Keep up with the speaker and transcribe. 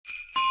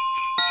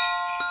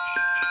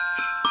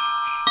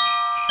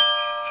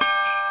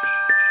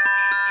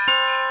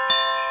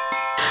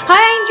Hi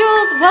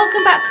angels,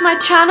 welcome back to my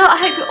channel. I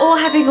hope you're all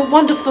having a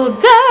wonderful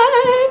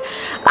day.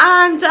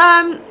 And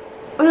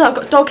oh, I've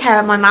got dog hair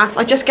in my mouth.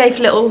 I just gave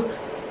little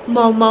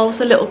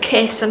moles a little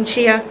kiss and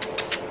she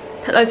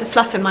put loads of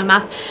fluff in my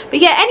mouth. But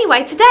yeah,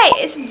 anyway, today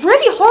it's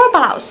really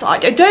horrible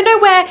outside. I don't know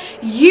where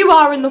you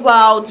are in the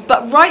world,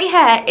 but right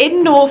here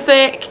in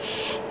Norfolk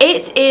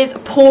it is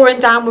pouring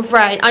down with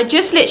rain. I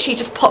just literally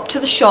just popped to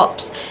the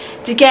shops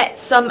to get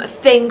some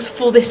things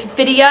for this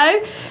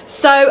video.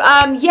 So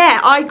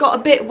yeah, I got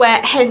a bit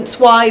wet, hence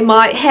why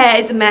my hair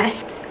is a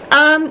mess.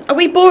 Are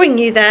we boring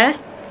you there?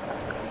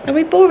 Are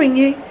we boring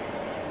you?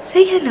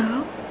 Say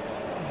hello.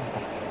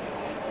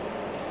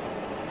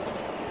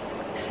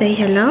 Say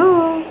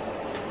hello.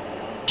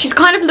 She's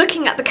kind of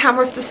looking at the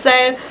camera to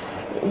say,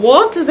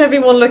 what is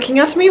everyone looking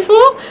at me for?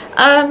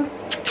 Oh,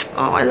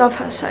 I love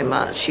her so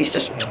much. She's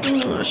just,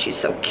 she's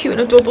so cute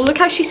and adorable. Look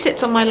how she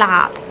sits on my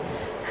lap.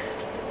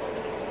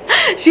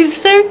 She's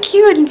so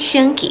cute and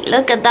chunky.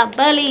 Look at that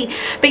belly.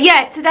 But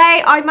yeah,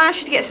 today I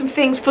managed to get some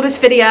things for this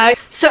video.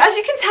 So as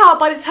you can tell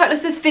by the title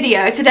of this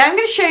video, today I'm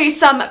going to show you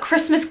some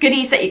Christmas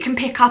goodies that you can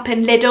pick up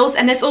in Lidl's,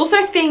 and there's also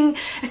a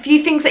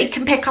few things that you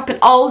can pick up in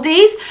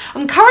Aldi's.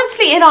 I'm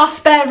currently in our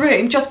spare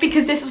room just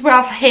because this is where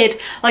I've hid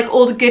like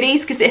all the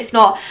goodies, because if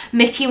not,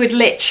 Mickey would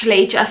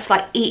literally just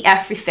like eat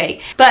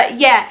everything. But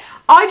yeah,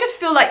 I just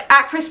feel like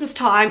at Christmas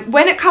time,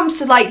 when it comes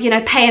to like, you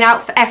know, paying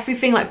out for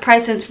everything like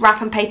presents,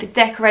 wrapping paper,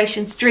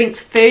 decorations, drinks,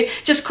 food,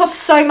 just costs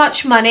so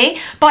much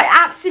money. But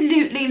I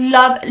absolutely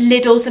love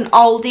Lidl's and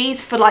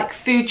Aldi's for like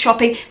food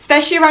shopping,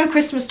 especially around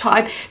Christmas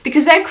time,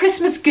 because their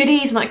Christmas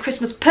goodies like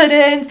Christmas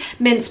puddings,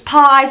 mince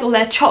pies, all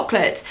their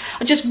chocolates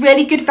are just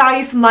really good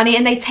value for money,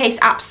 and they taste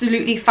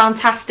absolutely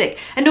fantastic.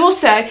 And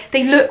also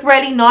they look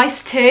really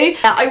nice too.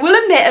 I will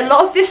admit a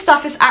lot of this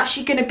stuff is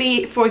actually going to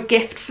be for a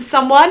gift for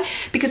someone,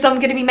 because I'm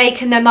going to be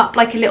making them up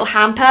like a little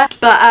hamper.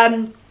 But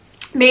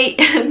me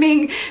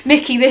and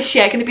Mickey this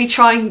year are going to be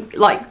trying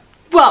like,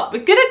 well,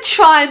 we're going to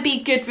try and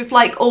be good with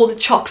like all the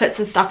chocolates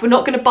and stuff. We're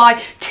not going to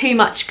buy too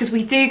much because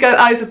we do go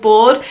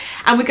overboard,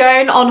 and we're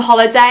going on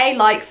holiday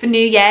like for New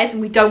Year's,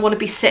 and we don't want to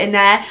be sitting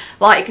there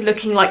like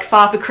looking like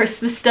Father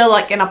Christmas still,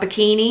 like in our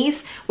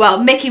bikinis.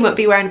 Well, Mickey won't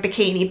be wearing a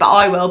bikini, but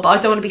I will. But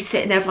I don't want to be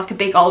sitting there with like a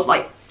big old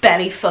like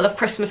belly full of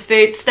Christmas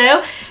food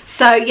still.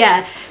 So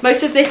yeah,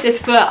 most of this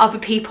is for other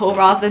people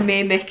rather than me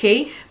and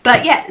Mickey.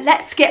 But yeah,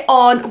 let's get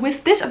on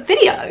with this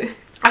video.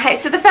 Okay,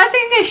 so the first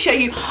thing I'm going to show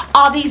you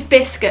are these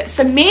biscuits.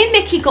 So me and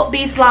Mickey got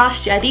these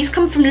last year. These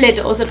come from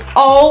Lidl's, and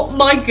oh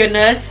my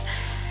goodness,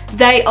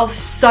 they are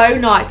so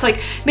nice. Like,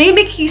 me and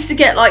Mickey used to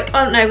get like,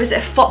 I don't know, was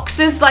it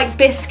Fox's like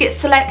biscuit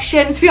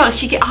selection? To be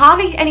honest, you get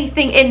hardly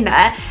anything in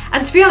there,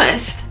 and to be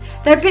honest,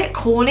 they're a bit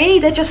corny.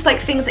 They're just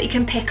like things that you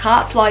can pick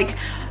up like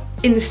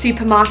in the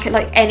supermarket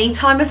like any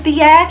time of the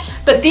year.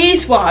 But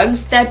these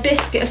ones, they're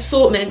biscuit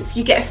assortments.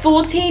 You get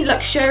 14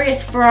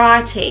 luxurious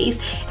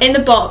varieties in the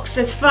box.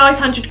 There's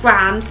 500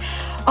 grams.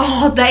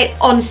 Oh, they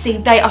honestly,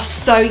 they are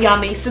so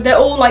yummy. So they're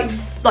all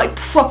like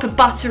proper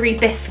buttery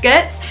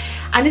biscuits.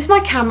 And is my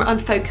camera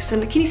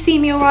unfocusing? Can you see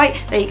me all right?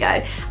 There you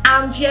go.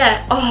 And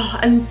yeah, oh,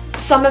 and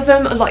some of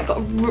them are like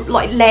got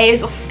like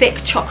layers of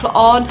thick chocolate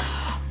on.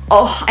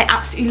 Oh, I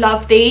absolutely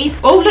love these.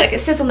 Oh look, it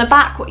says on the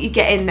back what you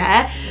get in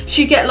there.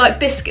 So you get like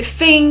biscuit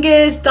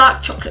fingers,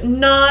 dark chocolate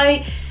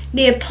night,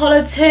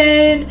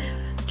 Neapolitan,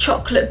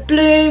 chocolate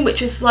bloom,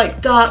 which is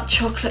like dark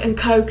chocolate and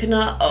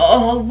coconut.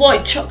 Oh,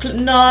 white chocolate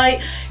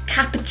night,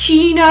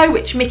 cappuccino,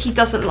 which Mickey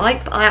doesn't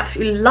like, but I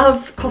absolutely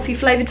love coffee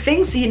flavoured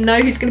things, so you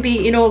know who's going to be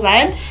eating all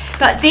them.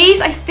 But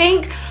these, I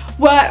think,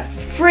 were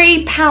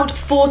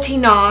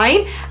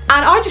 £3.49,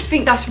 and I just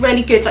think that's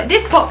really good. Like,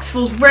 this box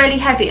feels really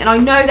heavy, and I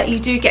know that you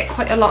do get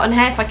quite a lot in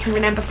here if I can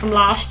remember from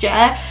last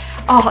year.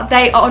 Oh,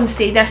 they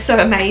honestly, they're so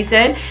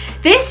amazing.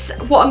 This,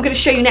 what I'm going to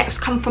show you next,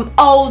 come from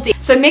Aldi.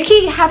 So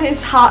Mickey had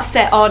his heart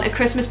set on a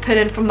Christmas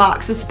pudding from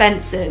Marks and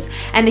Spencer's,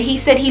 and he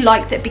said he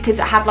liked it because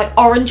it had like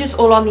oranges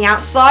all on the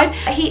outside.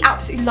 He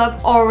absolutely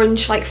loved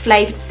orange like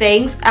flavoured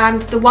things,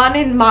 and the one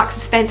in Marks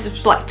and Spencer's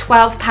was like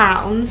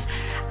 £12.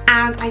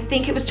 And I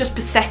think it was just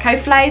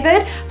Prosecco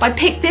flavoured. But I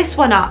picked this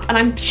one up, and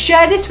I'm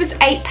sure this was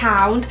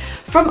 £8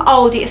 from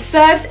Aldi. It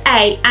serves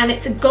 8, and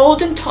it's a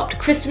golden topped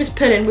Christmas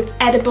pudding with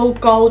edible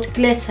gold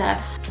glitter.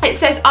 It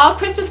says, our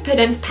Christmas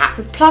puddings packed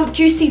with plump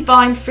juicy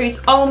vine fruits,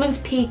 almonds,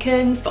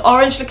 pecans,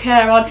 orange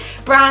liqueur on,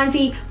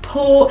 brandy,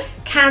 port,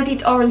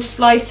 candied orange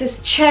slices,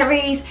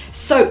 cherries,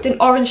 soaked in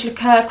orange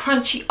liqueur,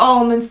 crunchy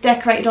almonds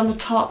decorated on the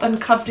top and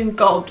covered in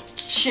gold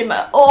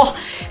shimmer. Oh,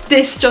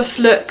 this just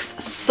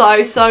looks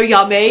so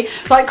yummy.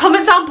 Like,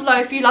 comment down below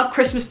if you love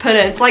Christmas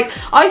puddings. Like,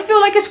 I feel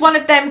like it's one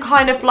of them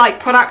kind of like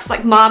products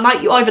like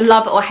Marmite, you either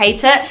love it or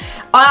hate it.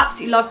 I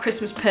absolutely love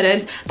Christmas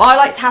puddings, but I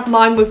like to have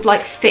mine with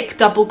like thick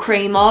double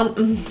cream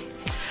on.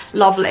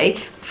 Lovely.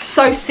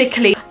 So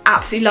sickly.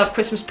 Absolutely love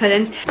Christmas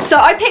puddings. So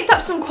I picked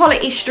up some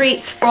quality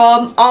streets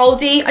from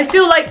Aldi. I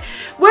feel like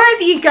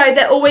wherever you go,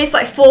 they're always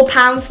like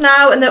 £4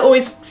 now, and they're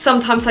always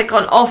sometimes like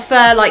on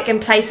offer, like in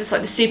places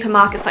like the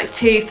supermarkets, like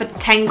 2 for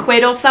 10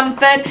 quid or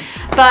something.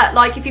 But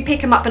like if you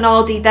pick them up in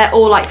Aldi, they're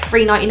all like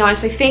 £3.99.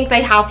 So I think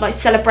they have like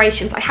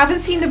celebrations. I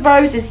haven't seen the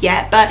roses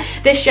yet, but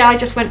this year I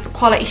just went for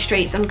Quality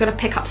Streets. I'm gonna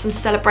pick up some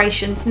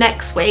celebrations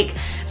next week,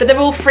 but they're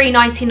all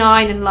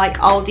 £3.99 in like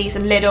Aldi's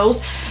and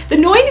Lidl's. The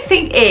annoying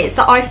thing is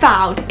that I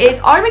found is,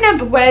 I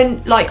remember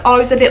when like I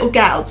was a little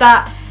girl,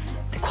 that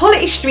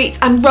Quality Streets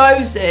and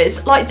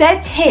roses, like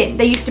their tin,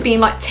 they used to be in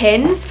like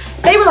tins,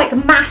 they were like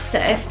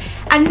massive,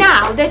 and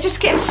now they're just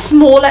getting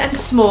smaller and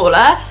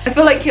smaller. I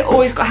feel like you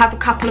always got to have a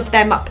couple of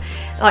them up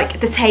like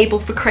the table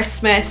for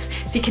Christmas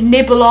so you can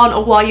nibble on,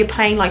 or while you're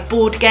playing like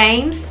board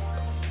games.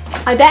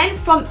 I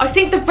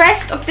think the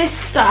rest of this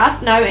stuff,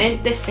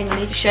 this thing I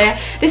need to show you,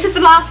 this is the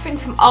last thing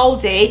from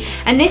Aldi,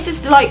 and this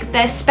is like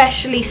their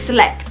specially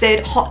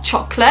selected hot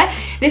chocolate.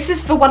 This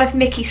is for one of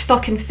Mickey's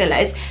stocking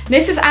fillers.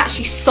 This is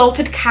actually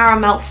salted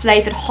caramel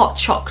flavoured hot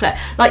chocolate.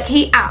 Like,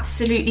 he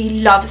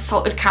absolutely loves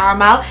salted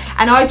caramel,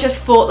 and I just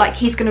thought like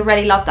he's going to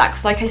really love that,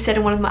 because like I said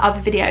in one of my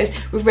other videos,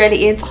 we're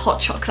really into hot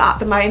chocolate at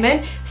the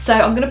moment. So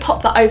I'm going to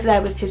pop that over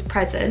there with his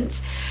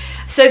presents.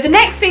 So the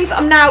next things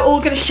I'm now all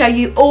going to show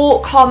you all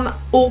come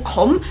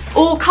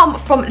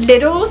from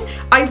Lidl's.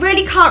 I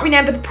really can't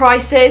remember the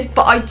prices,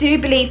 but I do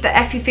believe that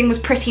everything was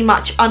pretty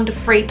much under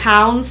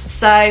 £3.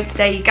 So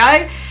there you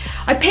go.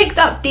 I picked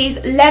up these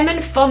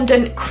lemon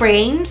fondant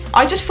creams.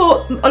 I just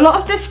thought a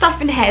lot of this stuff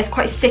in here is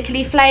quite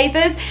sickly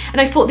flavours, and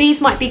I thought these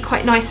might be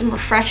quite nice and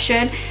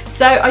refreshing.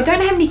 So I don't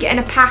know how many you get in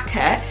a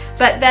packet,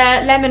 but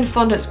they're lemon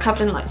fondants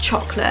covered in like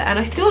chocolate, and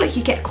I feel like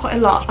you get quite a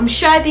lot. I'm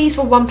sure these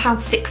were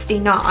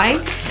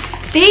 £1.69.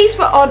 These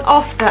were on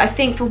offer, I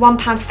think, for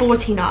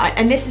 £1.49,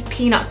 and this is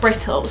peanut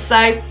brittle. So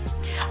I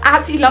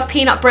absolutely love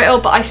peanut brittle,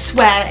 but I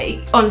swear,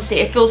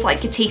 honestly, it feels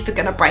like your teeth are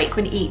gonna break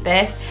when you eat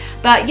this.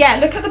 But yeah,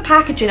 look at the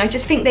packaging. I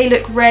just think they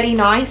look really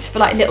nice for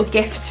like little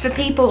gifts for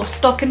people, or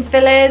stocking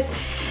fillers.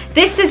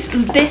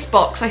 This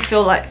box, I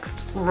feel like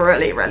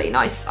really, really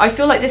nice. I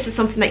feel like this is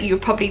something that you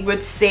probably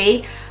would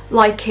see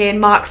like in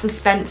Marks and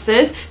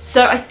Spencer's.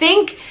 So I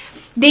think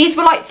these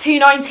were like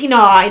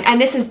 £2.99,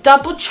 and this is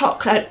double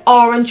chocolate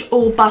orange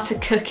all butter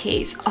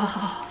cookies.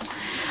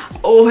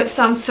 Oh, it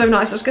sounds so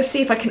nice. I was gonna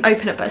see if I can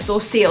open it, but it's all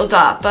sealed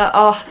up. But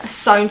oh, it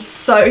sounds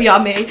so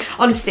yummy.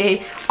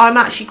 Honestly, I'm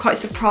actually quite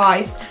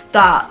surprised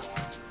that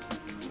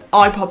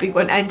I probably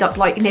wouldn't end up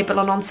like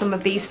nibbling on some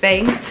of these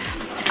things.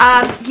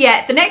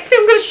 Yeah, the next thing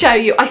I'm going to show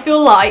you, I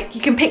feel like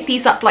you can pick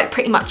these up like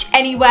pretty much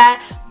anywhere,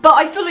 but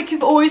I feel like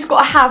you've always got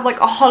to have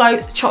like a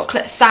hollow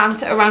chocolate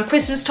Santa around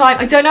Christmas time.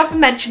 I don't know if I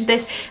mentioned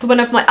this in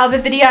one of my other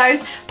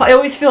videos, but I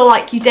always feel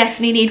like you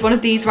definitely need one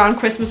of these around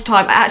Christmas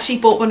time. I actually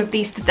bought one of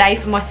these today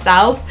for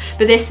myself,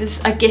 but this is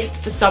a gift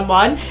for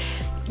someone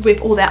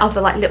with all their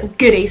other like little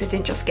goodies. I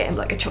didn't just get him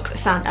like a chocolate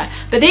Santa,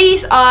 but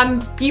these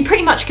you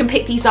pretty much can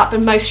pick these up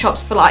in most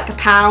shops for like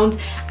 £1,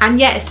 and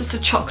yeah, it's just a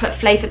chocolate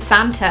flavoured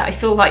Santa. I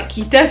feel like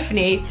you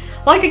definitely,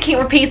 like I keep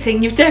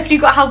repeating, you've definitely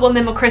got to have one of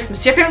them on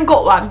Christmas. So if you haven't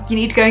got one, you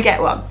need to go and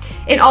get one.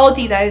 In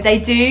Aldi though, they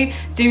do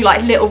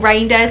like little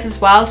reindeers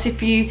as well, so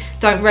if you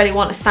don't really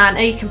want a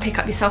Santa, you can pick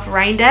up yourself a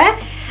reindeer.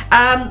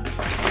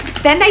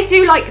 Then they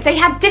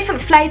had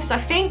different flavours, I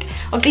think,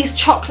 of these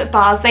chocolate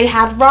bars. They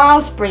had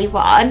raspberry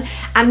one,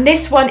 and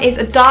this one is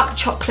a dark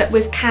chocolate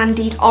with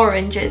candied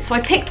oranges. So I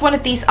picked one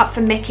of these up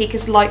for Mickey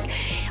because, like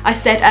I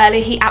said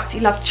earlier, he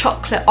absolutely loved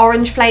chocolate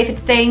orange flavoured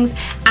things,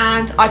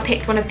 and I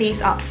picked one of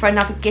these up for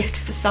another gift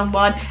for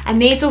someone,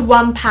 and these are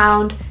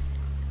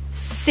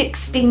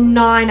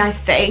 £1.69, I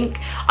think.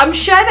 I'm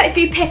sure that if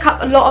you pick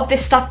up a lot of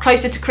this stuff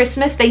closer to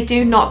Christmas, they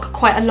do knock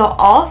quite a lot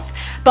off.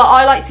 But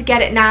I like to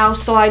get it now,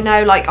 so I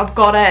know like I've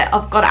got it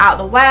out of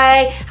the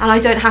way, and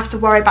I don't have to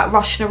worry about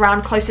rushing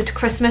around closer to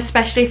Christmas,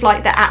 especially if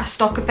like they're out of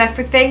stock of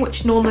everything,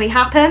 which normally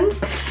happens.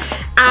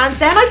 And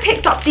then I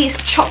picked up these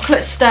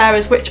chocolate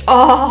stirrers, which,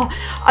 oh,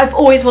 I've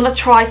always wanted to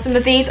try some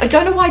of these. I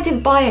don't know why I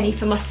didn't buy any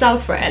for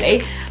myself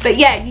really, but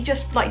yeah, you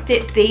just like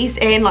dip these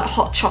in like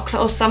hot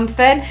chocolate or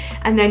something,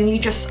 and then you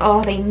just,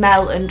 oh, they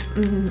melt, and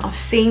I've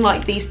seen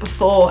like these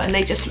before and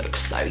they just look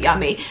so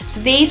yummy. So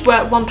these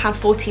were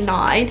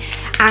 £1.49,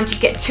 and you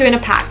get 2 in a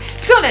pack.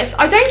 To be honest,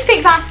 I don't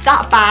think that's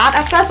that bad.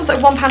 At first I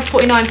was like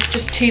 £1.49 for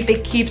just 2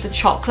 big cubes of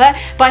chocolate,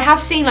 but I have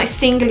seen like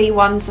single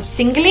ones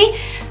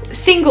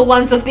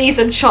of these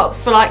in shops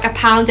for like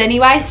 £1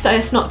 anyway, so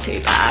it's not too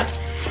bad.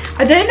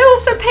 I then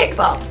also picked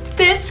up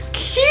this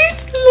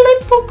cute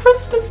little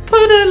Christmas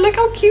pudding. Look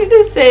how cute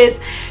this is.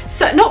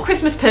 So, not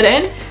Christmas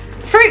pudding,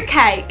 fruit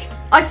cake.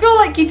 I feel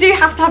like you do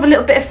have to have a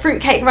little bit of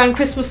fruit cake around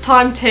Christmas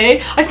time too.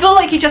 I feel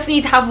like you just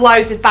need to have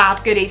loads of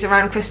bad goodies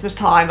around Christmas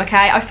time,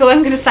 okay? I feel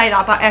I'm going to say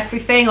that about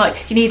everything.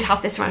 Like, you need to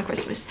have this around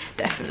Christmas,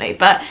 definitely.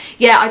 But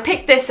yeah, I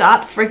picked this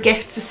up for a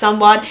gift for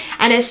someone,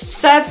 and it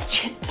serves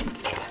too.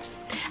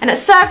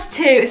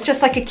 It's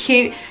just like a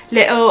cute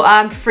little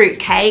fruit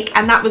cake,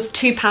 and that was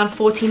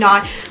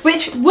 £2.49,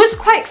 which was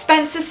quite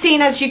expensive,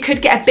 seeing as you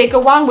could get a bigger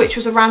one, which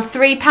was around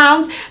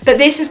 £3, but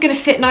this is going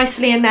to fit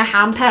nicely in their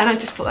hamper, and I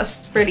just thought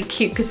that's really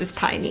cute because it's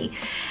tiny.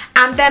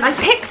 And then I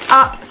picked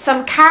up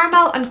some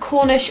caramel and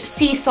Cornish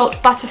sea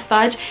salt butter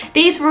fudge.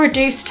 These were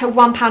reduced to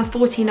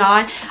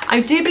 £1.49. I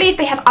do believe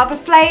they have other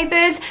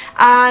flavours,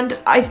 and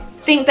I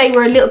think they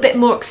were a little bit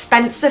more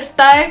expensive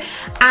though.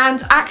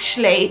 And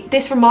actually,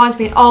 this reminds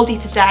me, in Aldi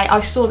today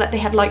I saw that they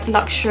had like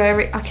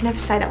luxurious, I can never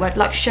say that word,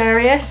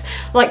 luxurious,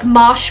 like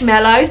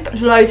marshmallows, but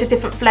loads of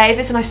different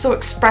flavours. And I saw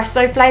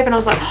espresso flavour and I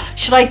was like, oh,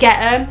 should I get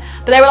them?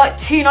 But they were like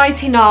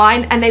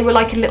 £2.99 and they were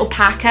like a little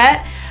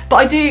packet. But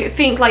I do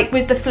think, like,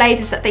 with the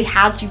flavours that they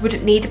had, you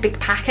wouldn't need a big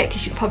packet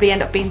because you'd probably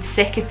end up being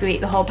sick if you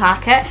eat the whole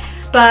packet.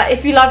 But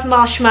if you love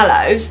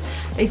marshmallows,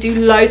 they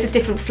do loads of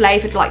different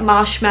flavoured like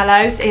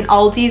marshmallows in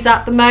Aldi's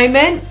at the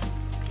moment.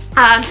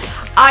 And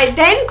I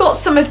then got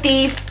some of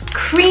these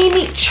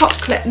creamy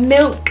chocolate and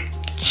milk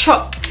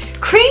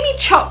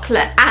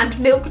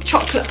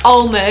chocolate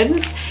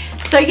almonds.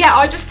 So yeah,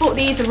 I just thought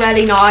these are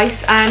really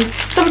nice and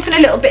something a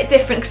little bit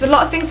different, because a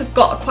lot of things I've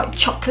got are quite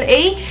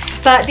chocolatey,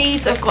 but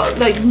these have got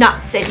like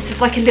nuts in, so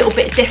it's like a little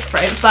bit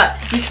different, but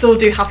you still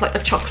do have like the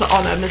chocolate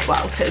on them as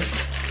well, because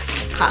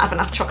can't have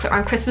enough chocolate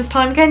around Christmas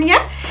time again,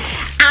 yeah.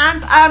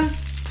 And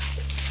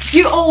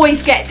you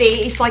always get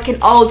these like in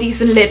Aldi's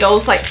and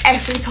Lidl's, like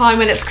every time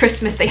when it's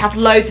Christmas they have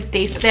loads of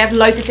these, but they have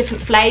loads of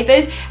different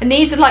flavours, and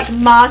these are like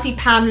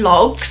marzipan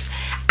logs.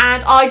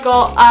 And I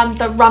got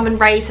the rum and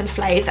raisin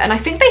flavour, and I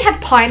think they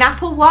had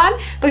pineapple one,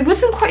 but I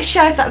wasn't quite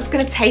sure if that was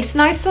going to taste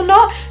nice or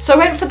not. So I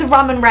went for the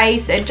rum and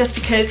raisin just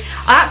because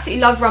I absolutely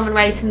love rum and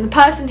raisin. The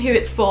person who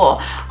it's for,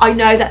 I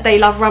know that they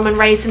love rum and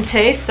raisin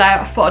too, so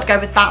I thought I'd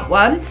go with that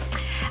one.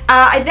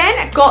 I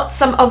then got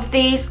some of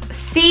these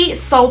sea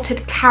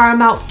salted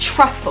caramel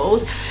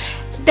truffles.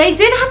 They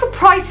did have a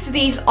price for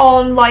these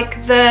on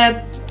like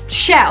the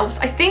shelves.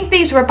 I think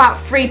these were about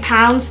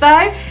 £3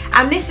 though,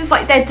 and this is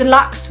like their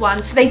deluxe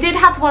one. So they did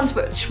have ones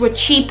which were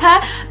cheaper,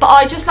 but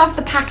I just love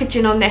the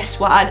packaging on this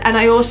one, and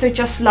I also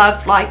just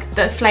love like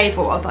the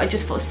flavour of it. I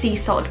just thought sea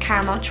salted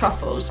caramel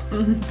truffles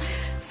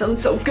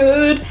sounds so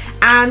good.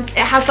 And it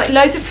has like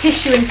loads of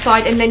tissue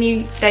inside, and then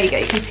there you go,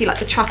 you can see like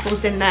the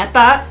truffles in there,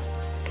 but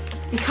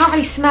you can't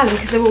really smell them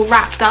because they're all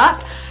wrapped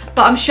up.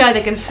 But I'm sure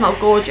they're going to smell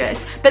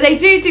gorgeous. But they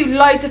do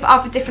loads of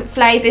other different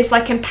flavours,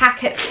 like in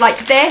packets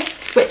like this,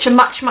 which are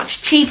much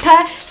cheaper.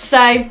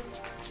 So,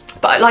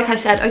 but like I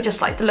said, I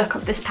just like the look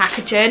of this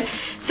packaging.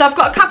 So I've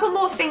got a couple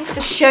more things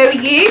to show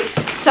you.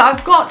 So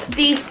I've got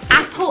these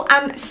apple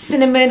and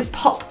cinnamon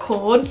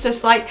popcorn. So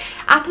it's like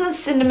apple and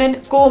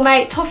cinnamon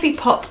gourmet toffee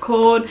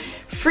popcorn,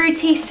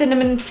 fruity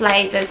cinnamon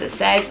flavours it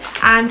says.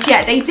 And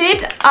yeah, they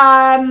did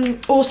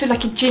also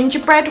like a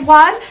gingerbread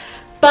one.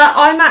 But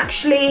I'm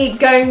actually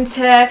going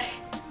to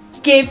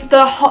give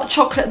the hot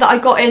chocolate that I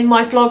got in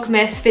my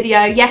Vlogmas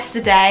video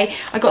yesterday.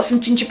 I got some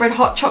gingerbread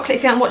hot chocolate,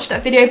 if you haven't watched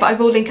that video, but I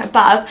will link it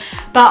above.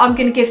 But I'm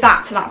going to give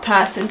that to that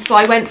person, so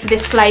I went for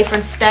this flavour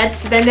instead.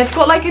 So then they've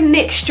got like a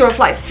mixture of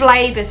like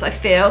flavours, I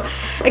feel.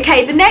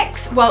 Okay, the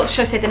next, well,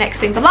 should I say the next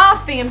thing? The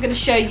last thing I'm going to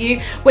show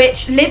you,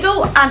 which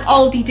Lidl and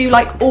Aldi do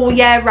like all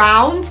year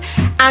round.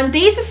 And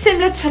these are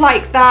similar to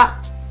like that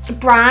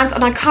brand,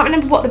 and I can't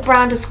remember what the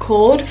brand is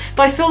called,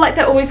 but I feel like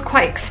they're always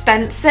quite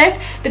expensive.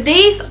 But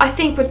these I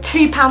think were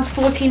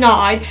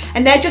 £2.49,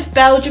 and they're just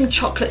Belgium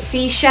chocolate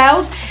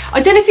seashells. I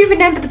don't know if you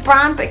remember the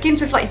brand, but it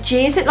begins with like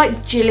G. Is it like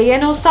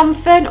Jillian or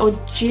something, or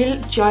Jill?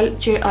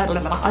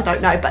 I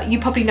don't know, but you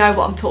probably know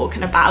what I'm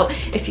talking about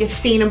if you've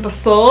seen them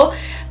before.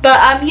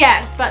 But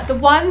yeah, but the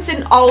ones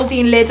in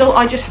Aldi and Lidl,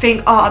 I just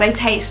think, oh, they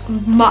taste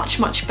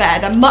much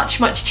better. They're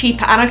much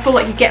cheaper, and I feel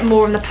like you get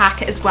more in the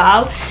packet as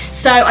well.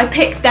 So I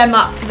picked them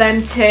up for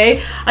them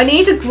too. I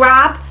need to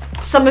grab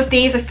some of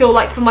these, I feel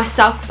like, for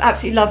myself, because I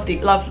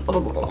absolutely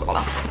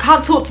I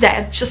can't talk today.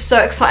 I'm just so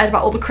excited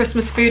about all the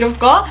Christmas food I've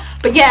got.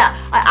 But yeah,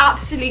 I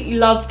absolutely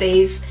love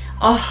these.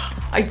 Oh,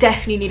 I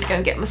definitely need to go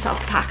and get myself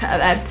a packet of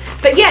them.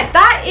 But yeah,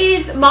 that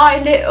is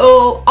my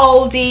little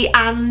Aldi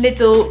and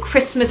Lidl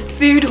Christmas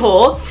food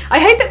haul. I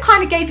hope it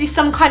kind of gave you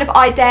some kind of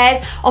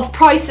ideas of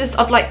prices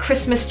of like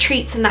Christmas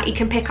treats and that you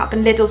can pick up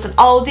in Lidl's and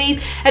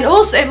Aldi's. And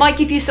also it might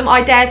give you some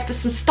ideas for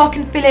some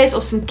stocking fillers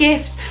or some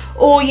gifts,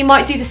 or you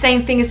might do the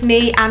same thing as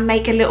me and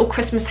make a little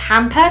Christmas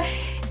hamper.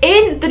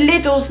 In the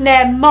Lidl's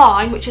near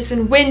mine, which is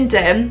in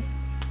Wyndham,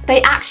 they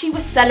actually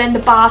were selling the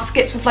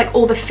baskets with like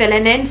all the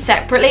filling in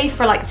separately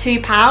for like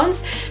 £2.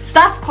 So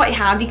that's quite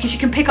handy because you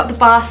can pick up the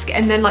basket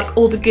and then like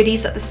all the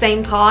goodies at the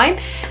same time.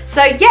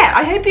 So yeah,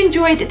 I hope you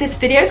enjoyed this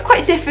video. It's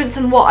quite different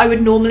than what I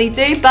would normally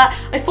do, but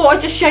I thought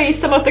I'd just show you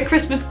some of the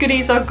Christmas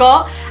goodies I've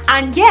got.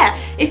 And yeah,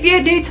 if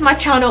you're new to my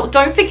channel,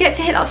 don't forget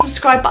to hit that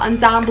subscribe button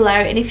down below.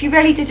 And if you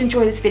really did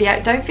enjoy this video,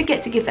 don't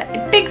forget to give it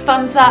a big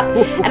thumbs up.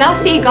 And I'll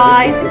see you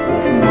guys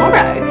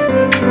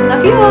tomorrow.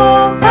 Love you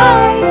all.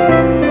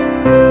 Bye.